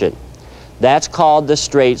extension. That's called the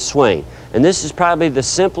straight swing. And this is probably the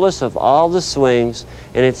simplest of all the swings,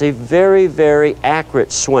 and it's a very, very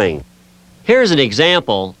accurate swing. Here's an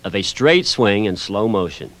example of a straight swing in slow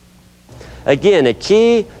motion. Again, a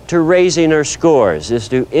key to raising our scores is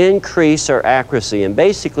to increase our accuracy, and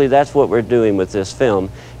basically that's what we're doing with this film,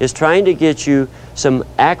 is trying to get you some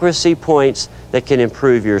accuracy points that can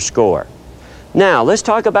improve your score. Now, let's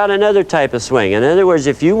talk about another type of swing. In other words,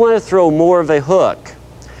 if you want to throw more of a hook,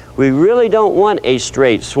 we really don't want a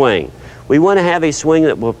straight swing. We want to have a swing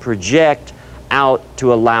that will project out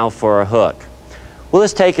to allow for a hook. Well,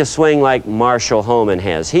 let's take a swing like Marshall Holman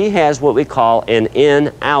has. He has what we call an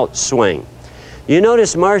in-out swing. You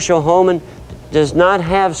notice Marshall Holman does not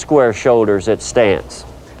have square shoulders at stance.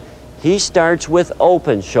 He starts with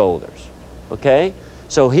open shoulders, okay?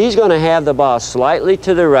 So he's going to have the ball slightly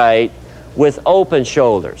to the right with open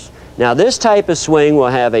shoulders. Now this type of swing will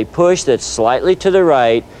have a push that's slightly to the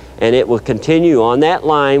right, and it will continue on that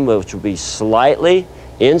line, which will be slightly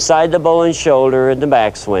inside the bowling shoulder in the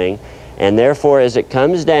backswing, and therefore as it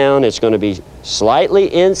comes down, it's going to be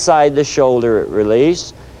slightly inside the shoulder at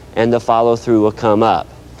release, and the follow through will come up.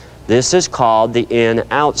 This is called the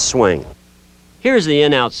in-out swing. Here's the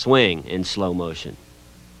in-out swing in slow motion.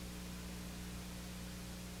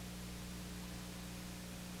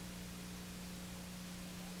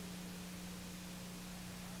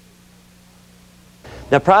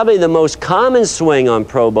 Now probably the most common swing on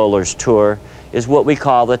Pro Bowlers Tour is what we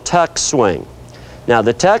call the tuck swing. Now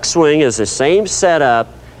the tuck swing is the same setup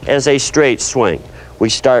as a straight swing. We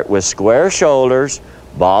start with square shoulders,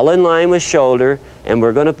 ball in line with shoulder, and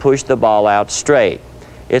we're going to push the ball out straight.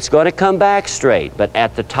 It's going to come back straight, but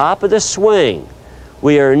at the top of the swing,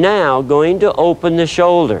 we are now going to open the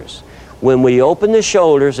shoulders. When we open the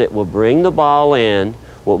shoulders, it will bring the ball in,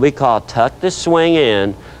 what we call tuck the swing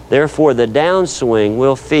in. Therefore, the downswing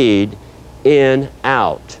will feed in,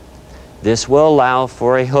 out. This will allow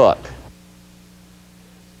for a hook.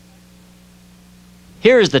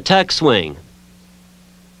 Here is the tuck swing.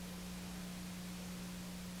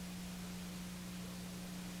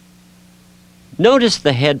 Notice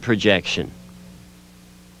the head projection.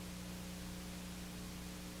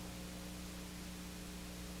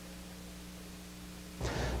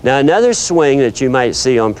 Now another swing that you might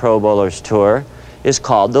see on Pro Bowlers Tour is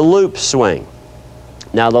called the loop swing.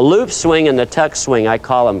 Now the loop swing and the tuck swing, I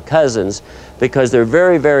call them cousins because they're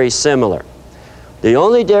very, very similar. The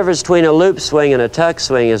only difference between a loop swing and a tuck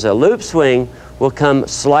swing is a loop swing will come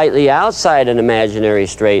slightly outside an imaginary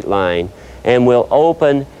straight line and will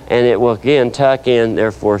open, and it will again tuck in,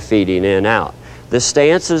 therefore feeding in out. The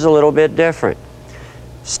stance is a little bit different.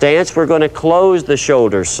 Stance, we're going to close the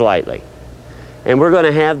shoulders slightly. And we're going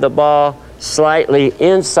to have the ball slightly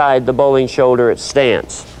inside the bowling shoulder at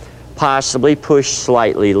stance. Possibly push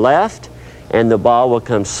slightly left, and the ball will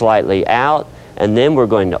come slightly out, and then we're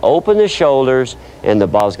going to open the shoulders, and the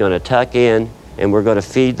ball's going to tuck in, and we're going to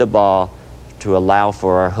feed the ball to allow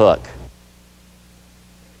for our hook.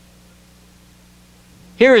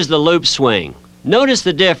 Here is the loop swing. Notice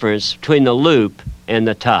the difference between the loop and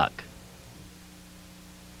the tuck.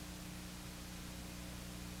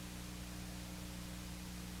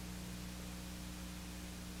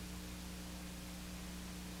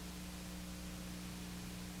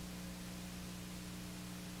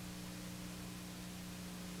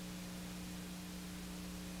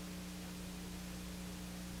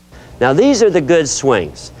 Now these are the good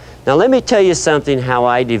swings. Now let me tell you something how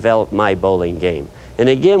I developed my bowling game. And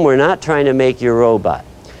again, we're not trying to make you a robot.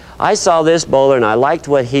 I saw this bowler and I liked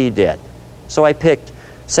what he did. So I picked,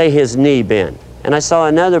 say, his knee bend. And I saw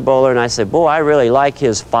another bowler and I said, boy, I really like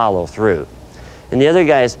his follow through. And the other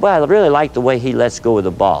guy said, well, I really like the way he lets go of the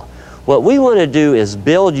ball. What we want to do is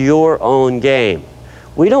build your own game.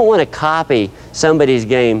 We don't want to copy somebody's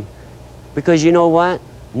game because you know what?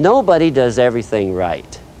 Nobody does everything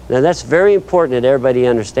right. Now that's very important that everybody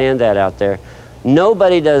understand that out there.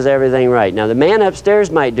 Nobody does everything right. Now the man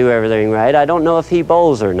upstairs might do everything right. I don't know if he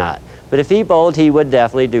bowls or not. But if he bowled, he would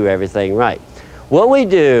definitely do everything right. What we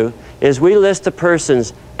do is we list the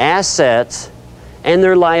person's assets and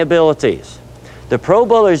their liabilities. The pro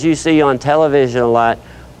bowlers you see on television a lot,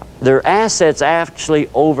 their assets actually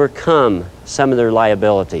overcome some of their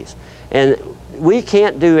liabilities. And we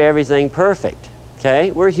can't do everything perfect,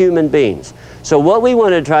 okay? We're human beings. So what we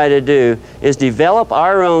want to try to do is develop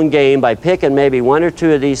our own game by picking maybe one or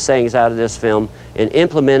two of these things out of this film and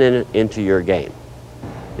implementing it into your game.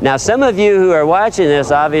 Now some of you who are watching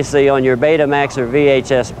this obviously on your Betamax or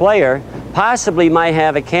VHS player possibly might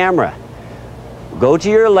have a camera. Go to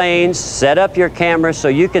your lanes, set up your camera so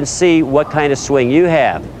you can see what kind of swing you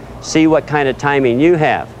have, see what kind of timing you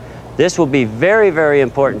have. This will be very, very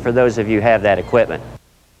important for those of you who have that equipment.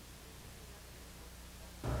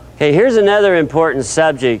 Okay, here's another important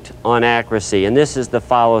subject on accuracy, and this is the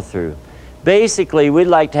follow-through. Basically, we'd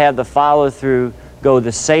like to have the follow-through go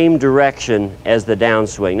the same direction as the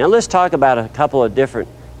downswing. Now let's talk about a couple of different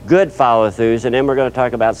good follow-throughs, and then we're going to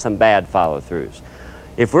talk about some bad follow-throughs.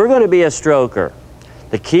 If we're going to be a stroker,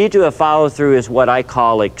 the key to a follow-through is what I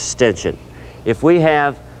call extension. If we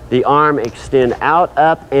have the arm extend out,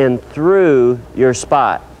 up, and through your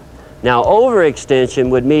spot. Now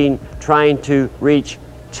overextension would mean trying to reach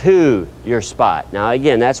to your spot. Now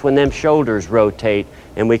again, that's when them shoulders rotate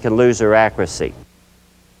and we can lose our accuracy.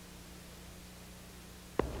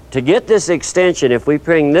 To get this extension, if we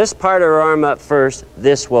bring this part of our arm up first,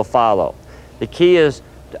 this will follow. The key is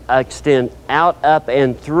to extend out, up,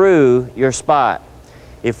 and through your spot.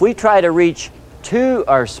 If we try to reach to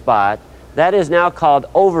our spot, that is now called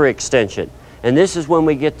overextension. And this is when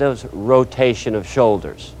we get those rotation of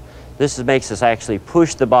shoulders. This makes us actually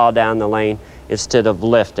push the ball down the lane instead of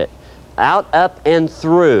lift it. Out, up, and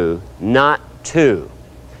through, not to.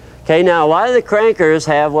 Okay, now a lot of the crankers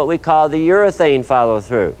have what we call the urethane follow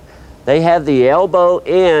through. They have the elbow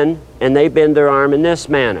in and they bend their arm in this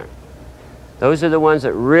manner. Those are the ones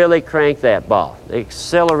that really crank that ball. They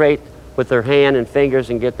accelerate with their hand and fingers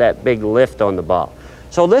and get that big lift on the ball.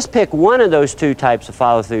 So let's pick one of those two types of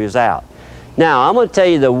follow throughs out. Now I'm going to tell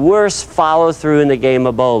you the worst follow through in the game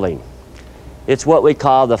of bowling. It's what we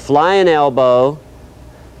call the flying elbow,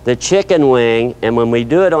 the chicken wing, and when we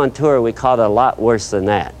do it on tour, we call it a lot worse than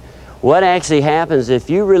that. What actually happens if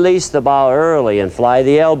you release the ball early and fly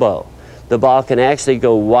the elbow, the ball can actually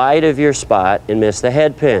go wide of your spot and miss the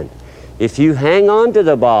head pin. If you hang on to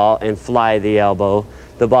the ball and fly the elbow,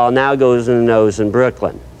 the ball now goes in the nose in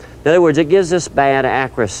Brooklyn. In other words, it gives us bad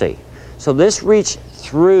accuracy. So let's reach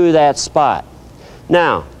through that spot.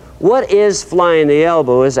 Now, what is flying the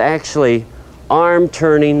elbow is actually arm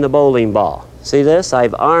turning the bowling ball. See this?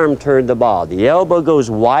 I've arm turned the ball. The elbow goes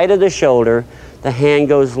wide of the shoulder, the hand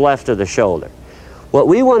goes left of the shoulder. What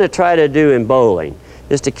we want to try to do in bowling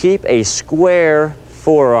is to keep a square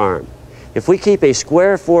forearm. If we keep a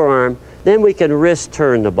square forearm, then we can wrist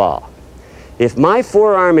turn the ball. If my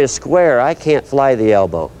forearm is square, I can't fly the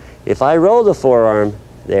elbow. If I roll the forearm,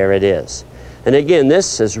 there it is. And again,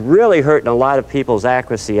 this is really hurting a lot of people's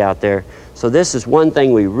accuracy out there. So this is one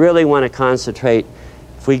thing we really want to concentrate.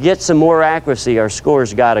 If we get some more accuracy, our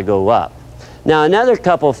score's got to go up. Now, another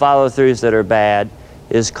couple follow-throughs that are bad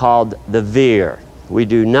is called the veer. We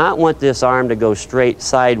do not want this arm to go straight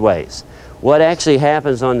sideways. What actually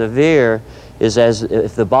happens on the veer is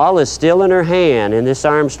if the ball is still in her hand and this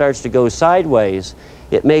arm starts to go sideways,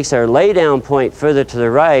 it makes our laydown point further to the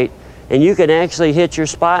right, and you can actually hit your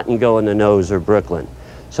spot and go in the nose or Brooklyn.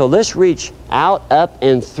 So let's reach out, up,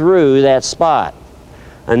 and through that spot.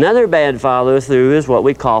 Another bad follow-through is what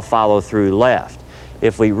we call follow-through left.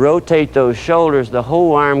 If we rotate those shoulders, the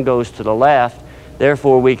whole arm goes to the left,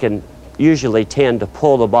 therefore we can usually tend to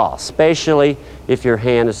pull the ball, especially if your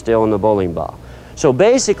hand is still in the bowling ball. So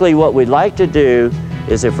basically what we'd like to do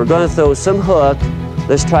is, if we're going to throw some hook,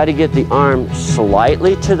 let's try to get the arm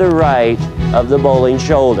slightly to the right of the bowling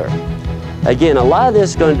shoulder. Again, a lot of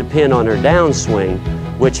this is going to depend on our downswing,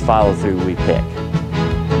 which follow-through we pick.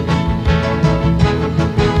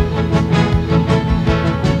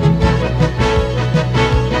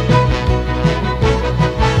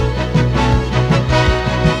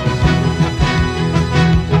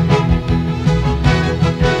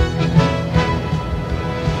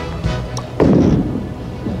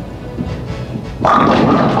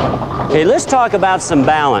 Okay, let's talk about some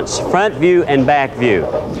balance, front view and back view.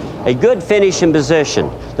 A good finishing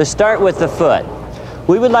position. Let's start with the foot.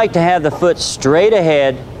 We would like to have the foot straight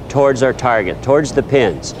ahead towards our target, towards the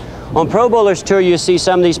pins. On Pro Bowlers Tour, you see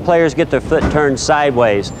some of these players get their foot turned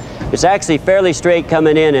sideways. It's actually fairly straight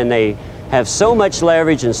coming in, and they have so much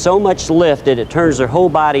leverage and so much lift that it turns their whole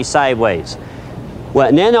body sideways. Well,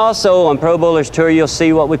 and then also on Pro Bowlers Tour, you'll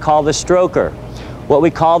see what we call the stroker, what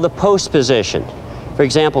we call the post position. For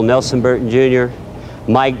example, Nelson Burton Jr.,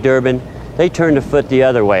 Mike Durbin, they turn the foot the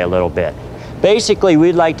other way a little bit. Basically,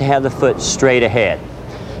 we'd like to have the foot straight ahead.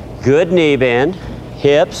 Good knee bend,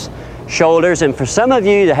 hips, shoulders, and for some of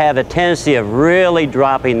you to have a tendency of really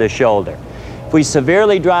dropping the shoulder. If we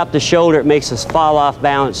severely drop the shoulder, it makes us fall off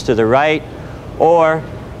balance to the right, or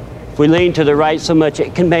if we lean to the right so much,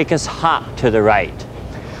 it can make us hop to the right.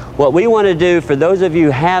 What we want to do, for those of you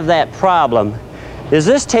who have that problem, is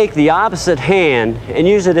just take the opposite hand and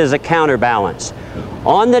use it as a counterbalance.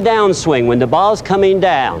 On the downswing, when the ball's coming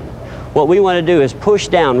down, what we want to do is push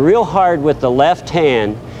down real hard with the left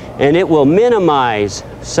hand, and it will minimize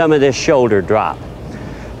some of this shoulder drop.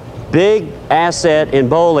 Big asset in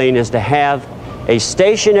bowling is to have a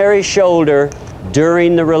stationary shoulder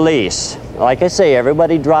during the release. Like I say,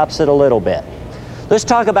 everybody drops it a little bit. Let's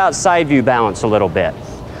talk about side view balance a little bit.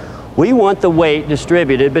 We want the weight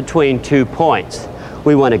distributed between 2 points.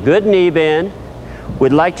 We want a good knee bend.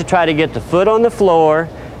 We'd like to try to get the foot on the floor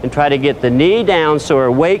and try to get the knee down so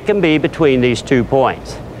our weight can be between these 2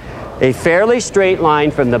 points. A fairly straight line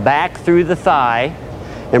from the back through the thigh.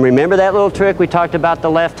 And remember that little trick we talked about, the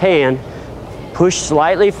left hand. Push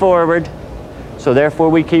slightly forward, so therefore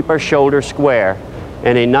we keep our shoulder square,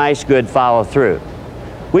 and a nice good follow through.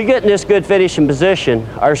 We get in this good finishing position,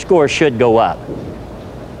 our score should go up.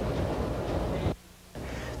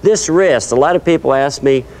 This wrist, a lot of people ask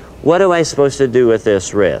me, what am I supposed to do with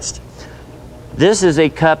this wrist? This is a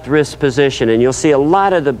cupped wrist position, and you'll see a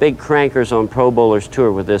lot of the big crankers on Pro Bowlers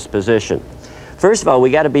Tour with this position. First of all, we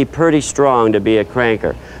got to be pretty strong to be a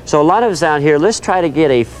cranker. So a lot of us out here, let's try to get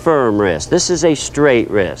a firm wrist. This is a straight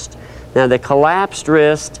wrist. Now the collapsed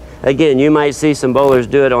wrist, again, you might see some bowlers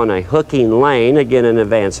do it on a hooking lane, again an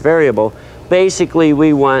advanced variable. Basically,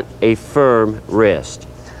 we want a firm wrist.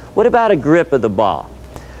 What about a grip of the ball?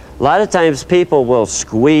 A lot of times people will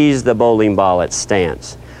squeeze the bowling ball at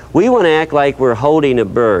stance. We want to act like we're holding a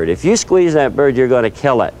bird. If you squeeze that bird, you're going to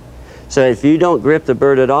kill it. So if you don't grip the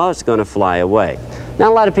bird at all, it's going to fly away.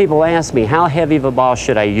 Now a lot of people ask me, how heavy of a ball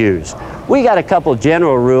should I use? We got a couple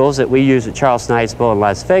general rules that we use at Charleston Heights Bowl in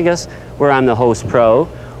Las Vegas, where I'm the host pro.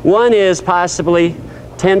 One is possibly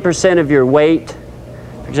 10% of your weight.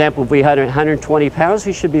 For example, if we had 120 pounds,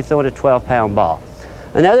 we should be throwing a 12-pound ball.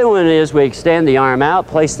 Another one is we extend the arm out,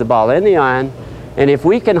 place the ball in the iron, and if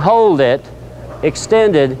we can hold it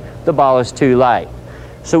extended, the ball is too light.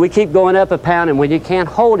 So we keep going up a pound, and when you can't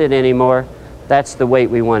hold it anymore, that's the weight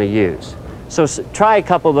we want to use. So try a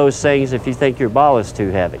couple of those things if you think your ball is too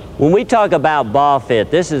heavy. When we talk about ball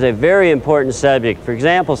fit, this is a very important subject. For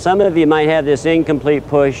example, some of you might have this incomplete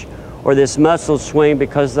push or this muscle swing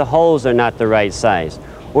because the holes are not the right size,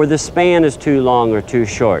 or the span is too long or too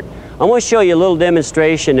short. I'm going to show you a little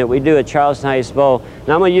demonstration that we do at Charleston Heights Bowl, and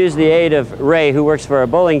I'm going to use the aid of Ray, who works for our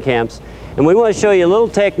bowling camps, and we want to show you a little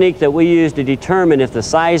technique that we use to determine if the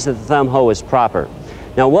size of the thumb hole is proper.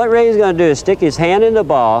 Now what Ray is going to do is stick his hand in the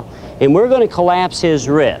ball, and we're going to collapse his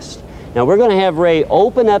wrist. Now we're going to have Ray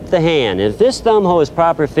open up the hand. If this thumb hole is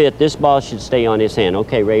proper fit, this ball should stay on his hand.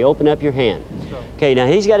 Okay, Ray, open up your hand. Okay, now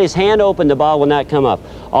he's got his hand open, the ball will not come up.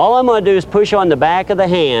 All I'm going to do is push on the back of the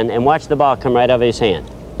hand and watch the ball come right out of his hand.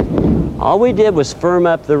 All we did was firm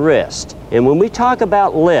up the wrist. And when we talk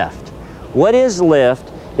about lift, what is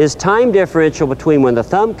lift is time differential between when the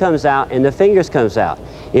thumb comes out and the fingers comes out.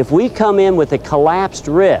 If we come in with a collapsed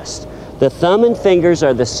wrist, the thumb and fingers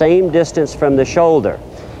are the same distance from the shoulder.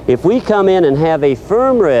 If we come in and have a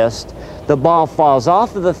firm wrist, the ball falls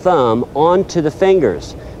off of the thumb onto the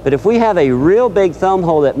fingers. But if we have a real big thumb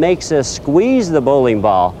hole that makes us squeeze the bowling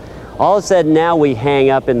ball, all of a sudden now we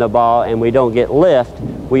hang up in the ball and we don't get lift,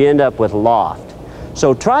 we end up with loft.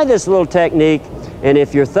 So try this little technique, and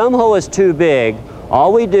if your thumb hole is too big,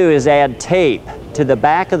 all we do is add tape to the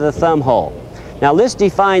back of the thumb hole. Now let's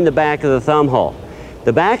define the back of the thumb hole.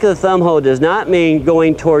 The back of the thumb hole does not mean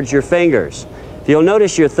going towards your fingers. If you'll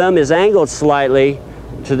notice, your thumb is angled slightly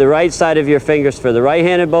to the right side of your fingers for the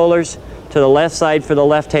right-handed bowlers, to the left side for the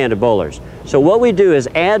left-handed bowlers. So what we do is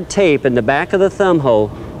add tape in the back of the thumb hole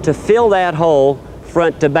to fill that hole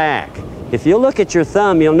front to back. If you look at your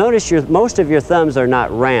thumb, you'll notice most of your thumbs are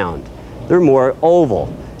not round. They're more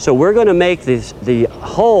oval. So we're going to make the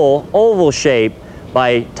hole oval shape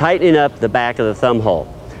by tightening up the back of the thumb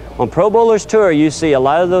hole. On Pro Bowlers Tour, you see a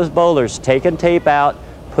lot of those bowlers taking tape out,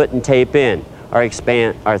 putting tape in. Our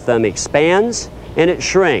thumb expands and it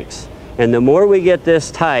shrinks. And the more we get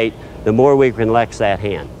this tight, the more we can relax that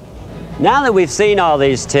hand. Now that we've seen all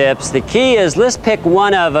these tips, the key is let's pick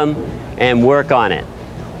one of them and work on it.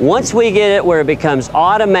 Once we get it where it becomes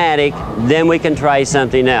automatic, then we can try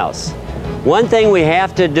something else. One thing we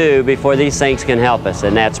have to do before these things can help us,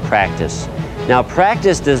 and that's practice. Now,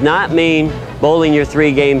 practice does not mean bowling your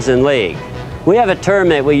 3 games in league. We have a term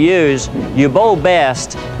that we use, you bowl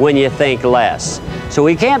best when you think less. So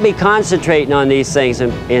we can't be concentrating on these things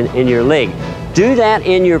in your league. Do that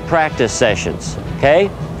in your practice sessions, okay?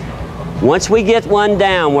 Once we get one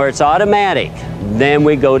down where it's automatic, then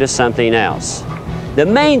we go to something else. The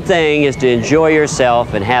main thing is to enjoy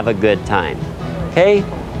yourself and have a good time, okay?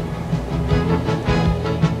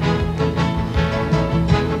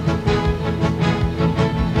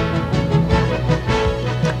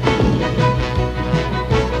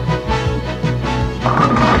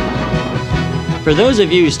 For those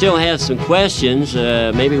of you who still have some questions,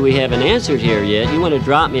 maybe we haven't answered here yet, you want to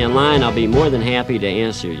drop me a line, I'll be more than happy to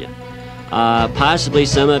answer you. Possibly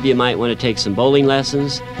some of you might want to take some bowling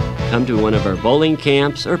lessons, come to one of our bowling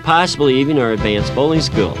camps, or possibly even our advanced bowling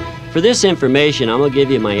school. For this information, I'm going to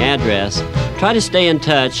give you my address. Try to stay in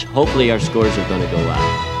touch. Hopefully our scores are going to go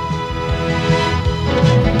up.